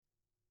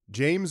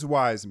James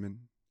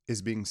Wiseman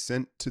is being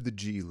sent to the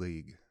G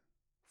League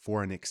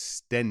for an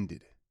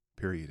extended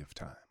period of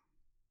time.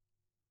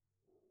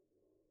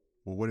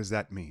 Well, what does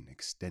that mean,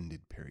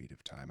 extended period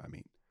of time? I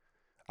mean,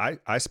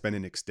 I spend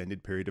an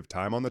extended period of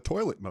time on the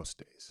toilet most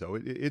days, so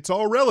it's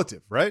all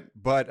relative, right?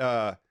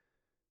 But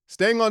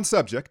staying on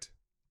subject,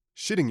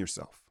 shitting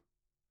yourself.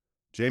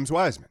 James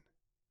Wiseman.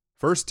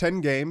 First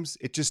 10 games,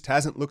 it just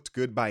hasn't looked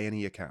good by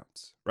any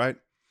accounts, right?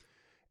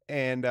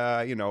 And,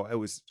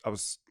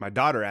 my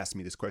daughter asked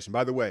me this question.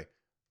 By the way,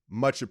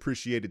 much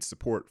appreciated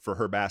support for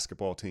her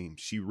basketball team.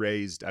 She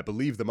raised, I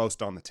believe, the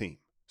most on the team.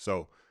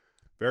 So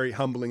very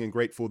humbling and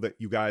grateful that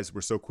you guys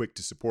were so quick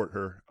to support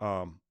her.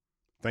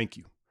 Thank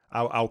you.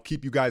 I'll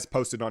keep you guys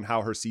posted on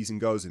how her season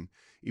goes and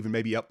even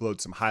maybe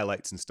upload some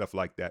highlights and stuff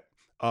like that.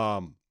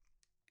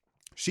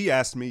 She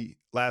asked me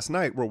last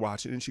night, we're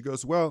watching, and she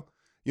goes, well,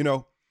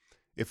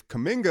 if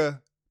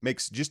Kuminga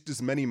makes just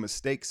as many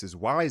mistakes as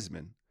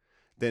Wiseman,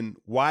 then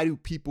why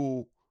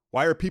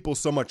are people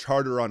so much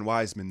harder on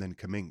Wiseman than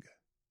Kuminga?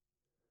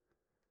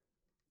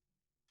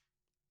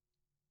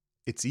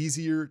 It's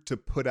easier to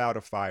put out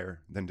a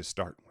fire than to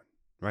start one,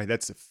 right?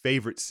 That's a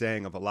favorite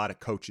saying of a lot of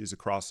coaches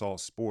across all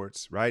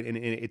sports, right? And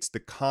it's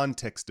the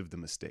context of the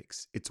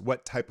mistakes. It's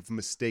what type of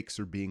mistakes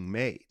are being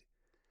made.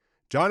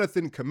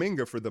 Jonathan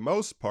Kuminga, for the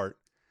most part,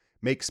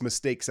 makes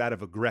mistakes out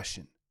of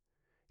aggression.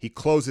 He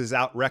closes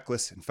out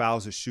reckless and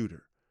fouls a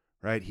shooter,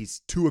 right?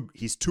 He's too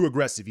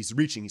aggressive. He's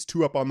reaching. He's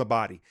too up on the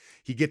body.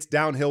 He gets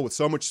downhill with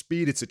so much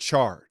speed, it's a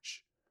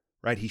charge,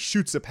 right? He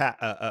shoots a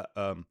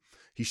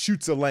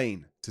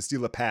lane to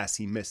steal a pass.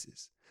 He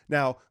misses.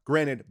 Now,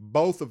 granted,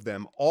 both of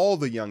them, all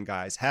the young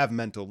guys, have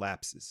mental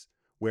lapses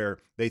where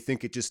they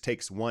think it just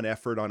takes one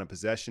effort on a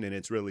possession and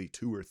it's really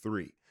two or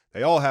three.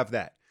 They all have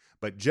that.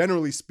 But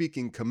generally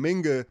speaking,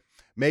 Kuminga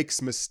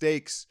makes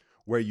mistakes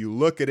where you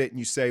look at it and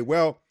you say,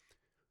 well,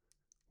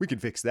 we can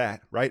fix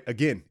that, right?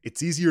 Again,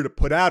 it's easier to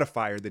put out a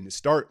fire than to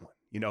start one.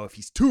 If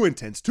he's too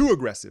intense, too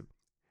aggressive,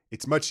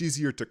 it's much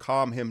easier to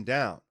calm him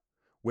down.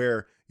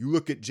 Where you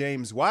look at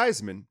James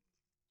Wiseman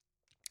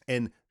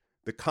and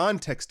the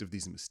context of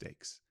these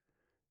mistakes,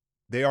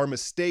 they are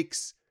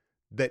mistakes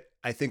that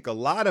I think a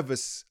lot of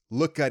us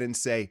look at and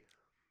say,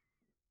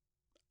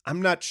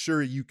 I'm not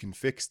sure you can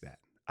fix that.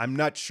 I'm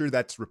not sure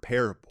that's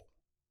repairable,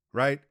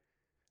 right?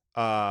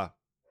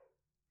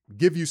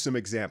 Give you some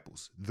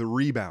examples. The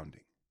rebound.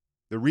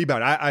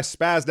 I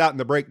spazzed out in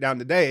the breakdown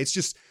today. It's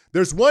just,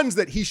 there's ones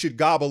that he should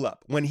gobble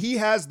up. When he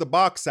has the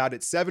box out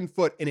at 7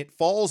 foot and it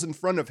falls in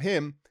front of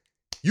him,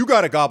 you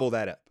got to gobble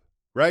that up,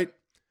 right?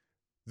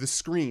 The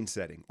screen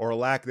setting or a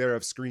lack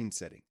thereof screen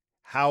setting.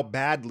 How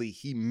badly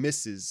he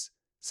misses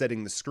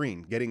setting the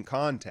screen, getting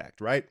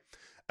contact, right?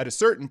 At a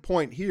certain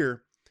point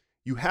here,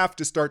 you have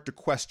to start to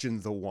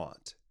question the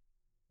want.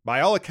 By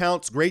all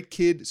accounts, great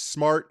kid,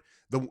 smart.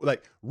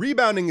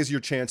 Rebounding is your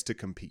chance to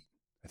compete.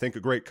 I think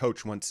a great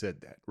coach once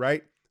said that,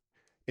 right?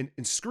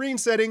 In screen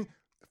setting,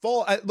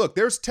 look,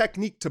 there's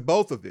technique to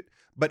both of it,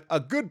 but a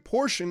good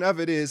portion of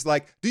it is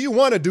like, do you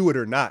want to do it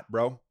or not,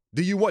 bro?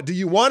 Do you want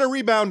to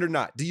rebound or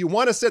not? Do you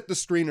want to set the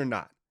screen or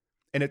not?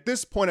 And at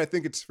this point, I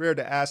think it's fair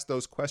to ask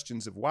those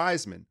questions of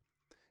Wiseman.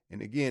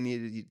 And again,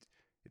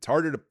 it's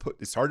harder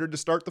to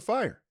start the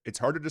fire. It's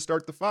harder to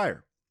start the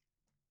fire.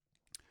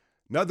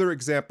 Another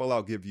example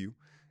I'll give you,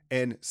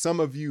 and some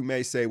of you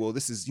may say, well,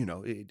 this is,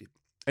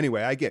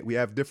 anyway, I get we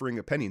have differing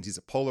opinions. He's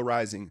a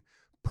polarizing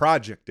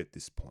project at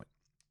this point.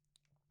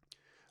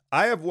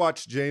 I have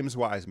watched James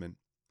Wiseman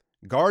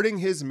guarding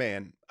his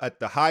man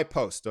at the high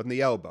post on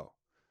the elbow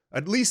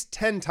at least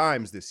 10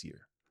 times this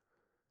year,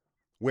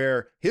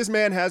 where his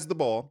man has the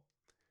ball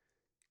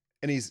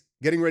and he's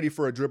getting ready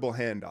for a dribble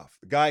handoff.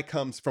 The guy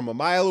comes from a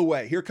mile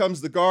away. Here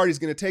comes the guard. He's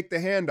going to take the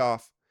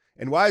handoff,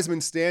 and Wiseman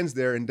stands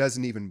there and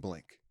doesn't even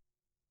blink.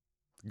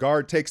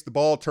 Guard takes the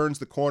ball, turns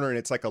the corner, and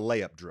it's like a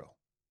layup drill.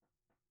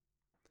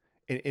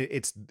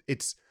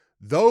 It's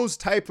those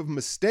type of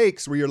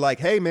mistakes where you're like,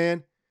 hey,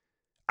 man,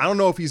 I don't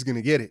know if he's going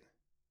to get it.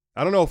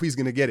 I don't know if he's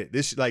going to get it.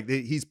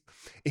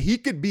 He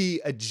could be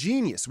a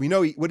genius. We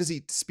know what does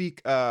he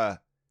speak?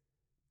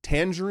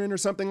 Tangerine or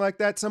something like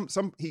that.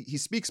 He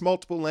speaks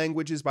multiple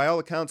languages. By all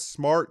accounts,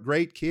 smart,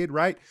 great kid,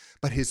 right?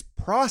 But his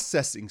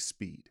processing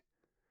speed,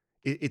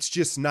 it's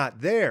just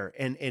not there.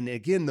 And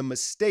again, the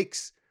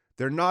mistakes,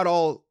 they're not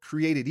all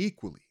created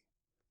equally.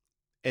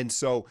 And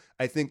so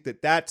I think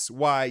that's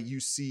why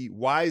you see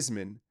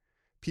Wiseman,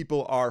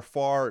 people are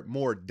far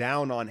more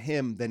down on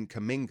him than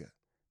Kuminga,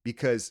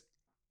 because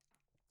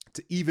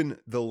to even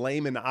the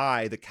layman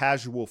eye, the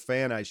casual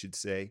fan, I should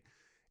say,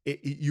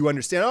 you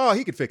understand, oh,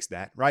 he could fix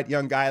that, right?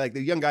 Young guy, like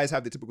the young guys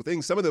have the typical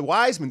things. Some of the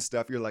Wiseman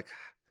stuff, you're like,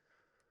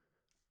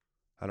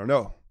 I don't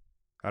know,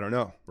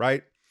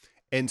 right?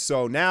 And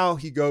so now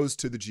he goes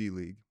to the G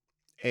League,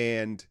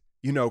 and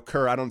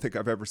Kerr, I don't think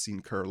I've ever seen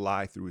Kerr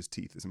lie through his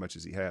teeth as much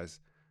as he has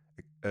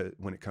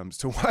when it comes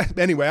to Wiseman.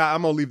 Anyway,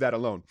 I'm going to leave that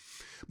alone.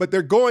 But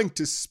they're going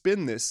to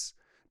spin this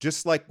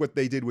just like what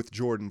they did with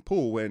Jordan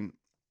Poole when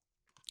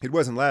it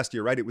wasn't last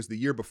year, right? It was the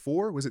year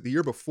before. Was it the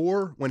year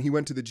before when he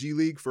went to the G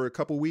League for a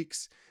couple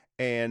weeks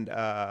and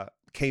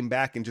came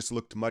back and just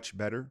looked much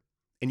better.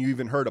 And you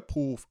even heard a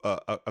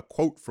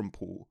quote from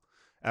Poole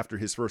after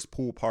his first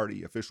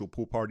official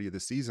pool party of the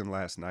season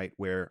last night,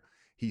 where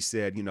he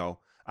said,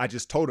 I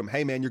just told him,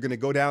 hey man, you're going to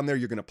go down there.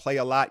 You're going to play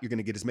a lot. You're going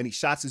to get as many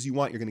shots as you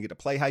want. You're going to get to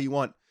play how you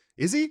want.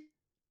 Is he?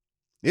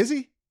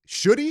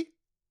 Should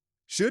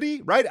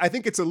he? Right? I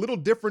think it's a little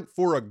different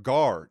for a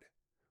guard,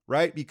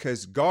 right?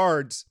 Because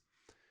guards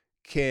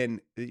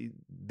they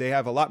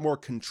have a lot more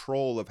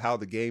control of how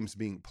the game's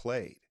being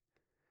played.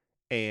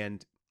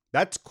 And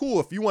that's cool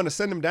if you want to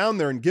send him down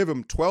there and give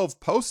him 12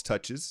 post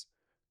touches.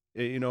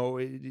 He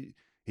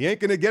ain't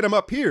going to get him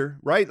up here,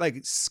 right? Like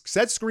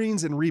set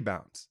screens and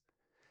rebounds.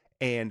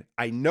 And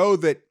I know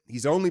that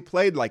he's only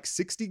played like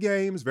 60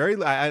 games.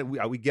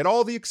 We get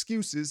all the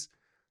excuses.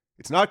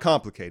 It's not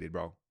complicated,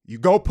 bro. You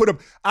go put him.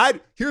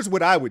 Here's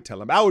what I would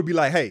tell him. I would be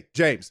like, hey,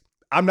 James,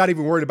 I'm not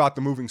even worried about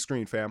the moving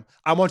screen, fam.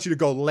 I want you to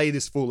go lay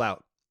this fool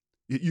out.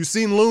 You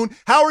seen Loon?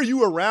 How are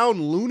you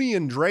around Looney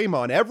and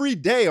Draymond every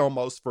day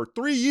almost for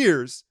 3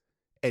 years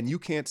and you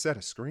can't set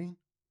a screen?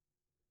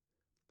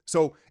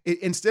 So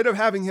instead of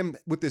having him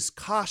with this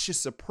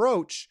cautious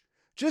approach,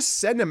 just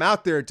send him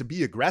out there to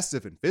be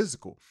aggressive and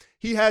physical.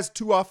 He has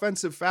 2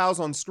 offensive fouls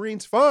on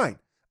screens. Fine.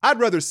 I'd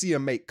rather see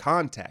him make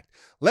contact.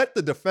 Let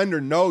the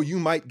defender know you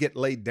might get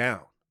laid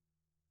down.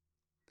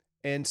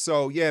 And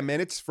so, yeah,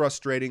 man, it's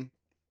frustrating.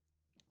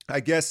 I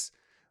guess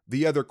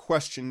the other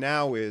question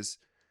now is,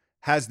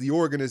 is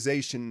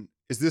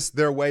this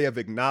their way of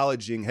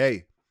acknowledging,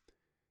 hey,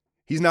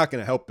 he's not going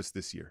to help us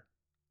this year,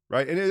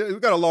 right? And we've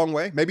got a long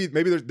way. Maybe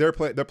their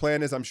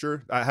plan is, I'm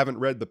sure, I haven't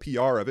read the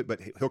PR of it, but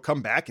he'll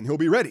come back and he'll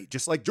be ready,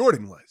 just like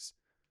Jordan was.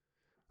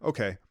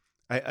 Okay,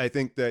 I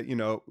think that,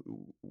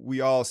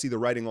 we all see the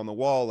writing on the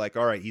wall, like,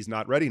 all right, he's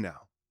not ready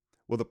now.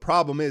 Well, the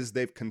problem is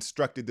they've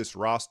constructed this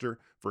roster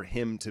for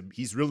him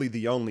he's really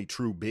the only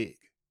true big,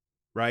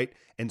 right?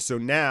 And so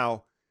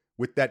now,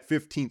 with that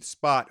 15th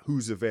spot,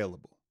 who's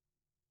available?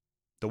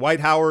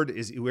 Dwight Howard,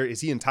 is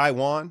he in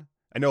Taiwan?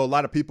 I know a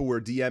lot of people were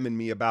DMing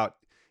me about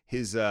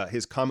his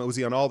comment. Was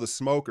he on All the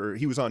Smoke, or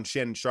he was on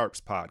Shannon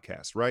Sharp's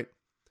podcast, right?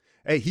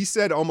 Hey, he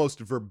said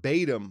almost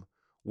verbatim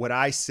what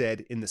I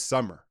said in the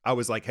summer. I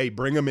was like, hey,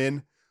 bring him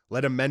in,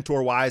 let him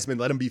mentor Wiseman,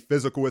 let him be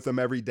physical with him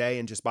every day,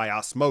 and just by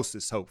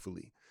osmosis,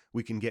 hopefully,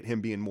 we can get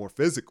him being more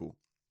physical.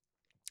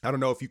 I don't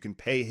know if you can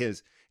pay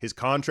his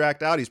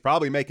contract out. He's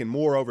probably making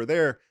more over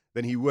there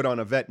than he would on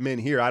a vet min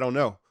here. I don't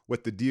know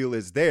what the deal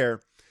is there.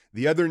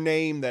 The other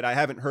name that I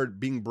haven't heard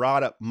being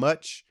brought up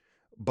much,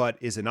 but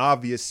is an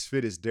obvious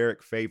fit, is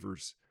Derek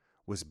Favors.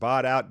 Was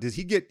bought out.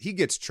 He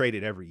gets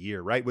traded every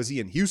year, right? Was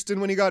he in Houston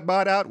when he got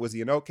bought out? Was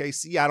he in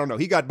OKC? I don't know.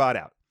 He got bought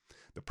out.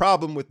 The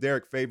problem with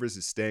Derek Favors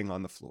is staying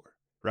on the floor,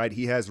 right?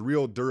 He has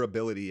real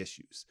durability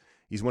issues.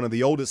 He's one of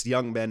the oldest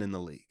young men in the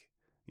league.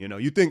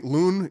 You think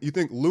Loon,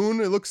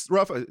 it looks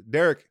rough.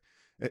 Derek,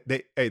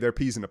 they're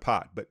peas in a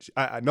pod, but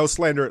no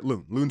slander at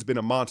Loon. Loon's been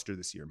a monster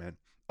this year, man.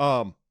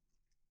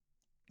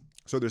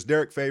 So there's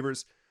Derek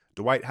Favors,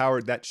 Dwight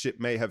Howard, that ship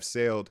may have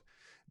sailed.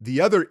 The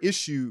other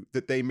issue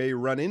that they may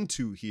run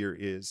into here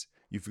is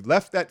you've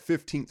left that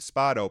 15th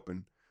spot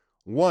open.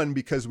 One,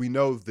 because we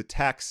know the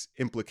tax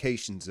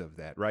implications of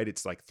that, right?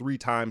 It's like 3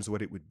 times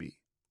what it would be.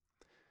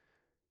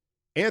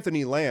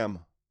 Anthony Lamb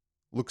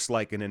looks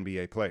like an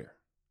NBA player,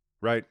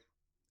 right?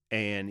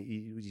 And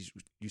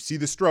you see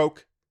the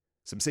stroke.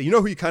 Some say,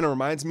 who he kind of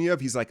reminds me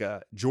of? He's like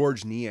a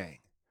George Niang,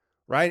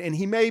 right? And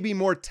he may be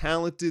more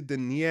talented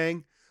than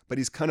Niang, but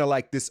he's kind of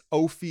like this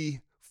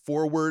oafy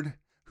forward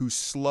who's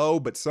slow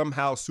but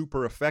somehow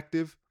super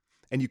effective.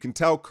 And you can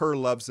tell Kerr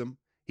loves him.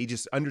 He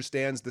just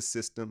understands the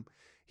system.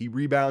 He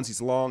rebounds,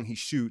 he's long, he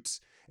shoots.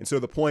 And so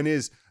the point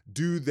is,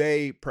 do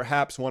they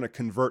perhaps want to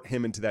convert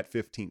him into that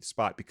 15th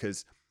spot?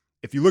 Because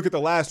if you look at the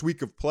last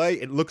week of play,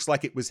 it looks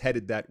like it was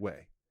headed that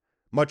way.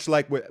 Much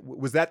like,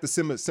 was that the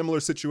similar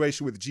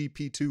situation with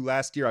GP2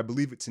 last year? I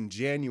believe it's in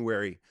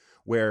January,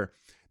 where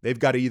they've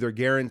got to either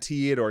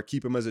guarantee it or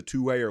keep him as a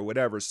two-way or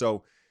whatever.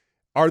 So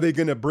are they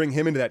going to bring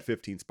him into that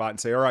 15th spot and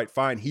say, all right,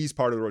 fine, he's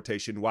part of the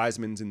rotation,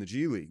 Wiseman's in the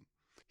G League?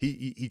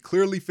 He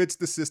clearly fits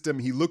the system.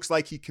 He looks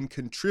like he can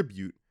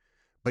contribute,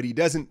 but he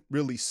doesn't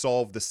really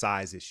solve the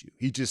size issue.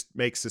 He just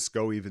makes us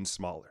go even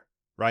smaller,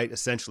 right?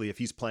 Essentially, if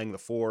he's playing the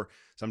 4,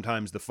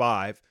 sometimes the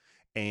 5,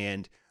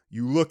 and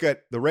you look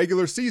at the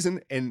regular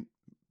season, and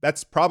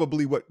that's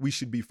probably what we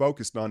should be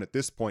focused on at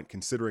this point,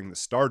 considering the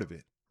start of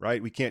it,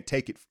 right? We can't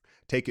take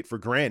it for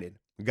granted.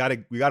 We got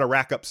to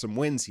rack up some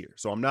wins here.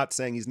 So I'm not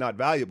saying he's not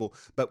valuable,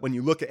 but when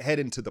you look ahead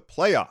into the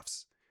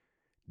playoffs,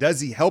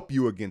 does he help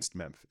you against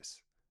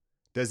Memphis?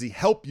 Does he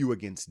help you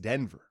against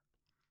Denver?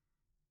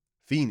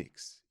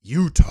 Phoenix?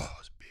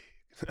 Utah's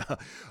big.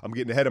 I'm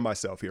getting ahead of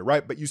myself here,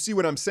 right? But you see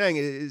what I'm saying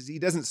is he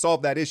doesn't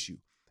solve that issue.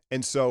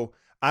 And so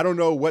I don't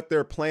know what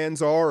their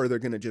plans are, or they're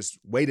going to just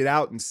wait it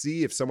out and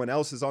see if someone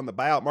else is on the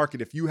buyout market.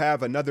 If you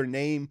have another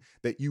name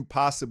that you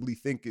possibly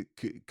think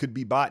it could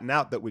be bought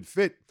out that would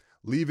fit,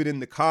 leave it in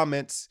the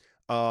comments.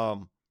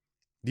 The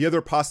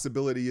other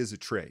possibility is a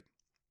trade,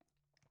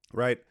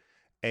 right?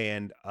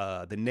 And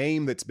the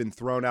name that's been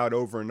thrown out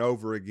over and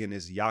over again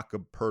is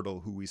Jakob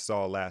Poeltl, who we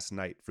saw last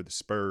night for the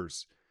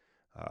Spurs.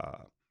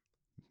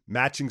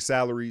 Matching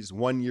salaries,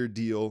 1-year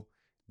deal,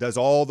 does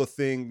all the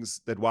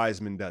things that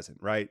Wiseman doesn't,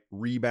 right?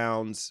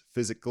 Rebounds,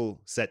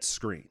 physical, sets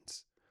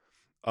screens.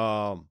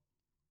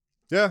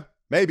 Yeah,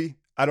 maybe.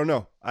 I don't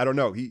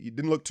know. He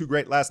didn't look too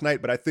great last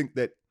night, but I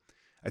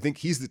think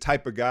he's the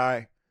type of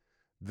guy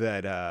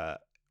that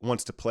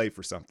wants to play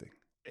for something.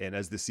 And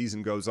as the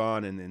season goes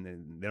on and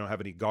they don't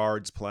have any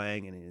guards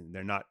playing and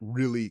they're not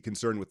really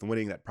concerned with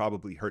winning, that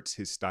probably hurts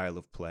his style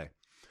of play.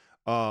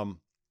 I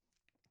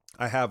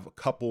have a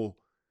couple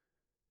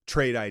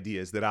trade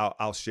ideas that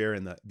I'll share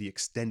in the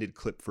extended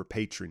clip for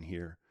Patreon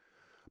here.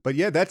 But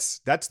yeah,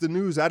 that's the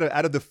news out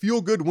of the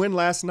feel good win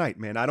last night,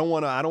 man. I don't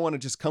want to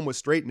just come with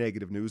straight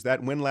negative news.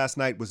 That win last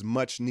night was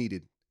much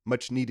needed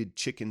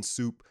chicken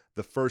soup,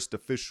 the first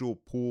official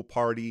pool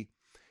party,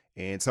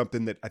 and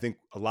something that I think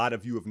a lot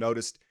of you have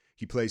noticed.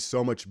 He plays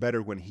so much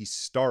better when he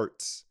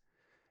starts.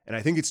 And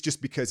I think it's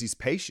just because he's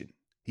patient.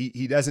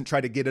 He doesn't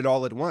try to get it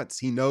all at once.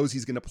 He knows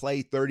he's going to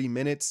play 30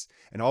 minutes,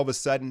 and all of a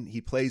sudden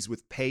he plays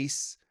with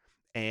pace,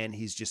 and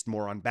he's just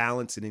more on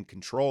balance and in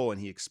control,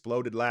 and he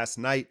exploded last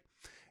night.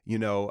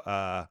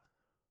 I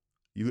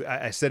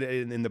said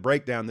it in the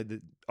breakdown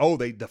that,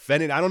 they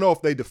defended. I don't know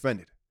if they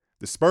defended.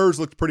 The Spurs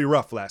looked pretty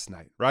rough last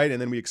night, right?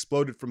 And then we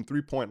exploded from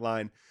 3-point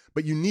line.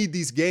 But you need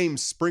these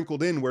games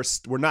sprinkled in where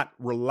we're not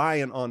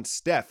reliant on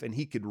Steph, and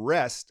he could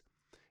rest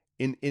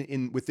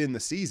in within the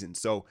season.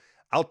 So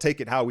I'll take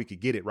it how we could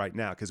get it right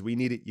now because we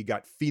need it. You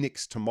got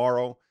Phoenix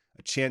tomorrow,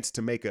 a chance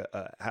to make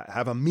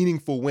have a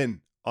meaningful win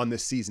on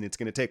this season. It's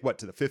going to take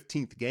to the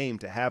 15th game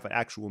to have an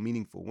actual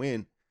meaningful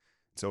win.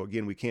 So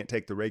again, we can't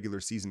take the regular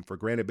season for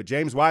granted. But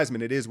James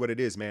Wiseman, it is what it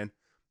is, man.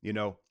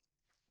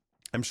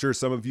 I'm sure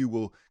some of you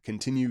will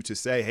continue to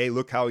say, hey,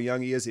 look how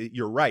young he is.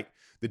 You're right.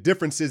 The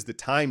difference is the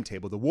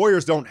timetable. The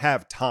Warriors don't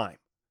have time.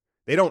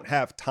 They don't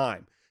have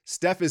time.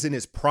 Steph is in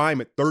his prime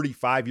at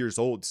 35 years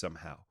old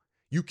somehow.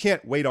 You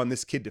can't wait on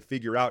this kid to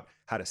figure out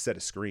how to set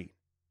a screen.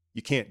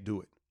 You can't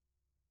do it.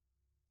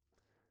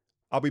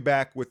 I'll be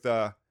back with,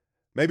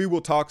 maybe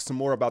we'll talk some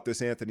more about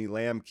this Anthony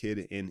Lamb kid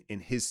in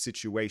his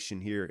situation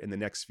here in the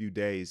next few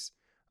days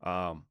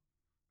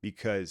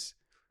because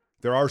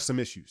there are some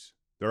issues.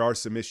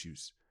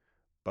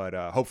 But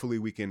hopefully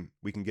we can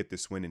get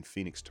this win in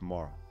Phoenix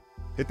tomorrow.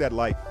 Hit that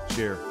like,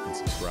 share, and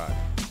subscribe.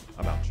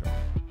 I'm out,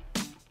 y'all.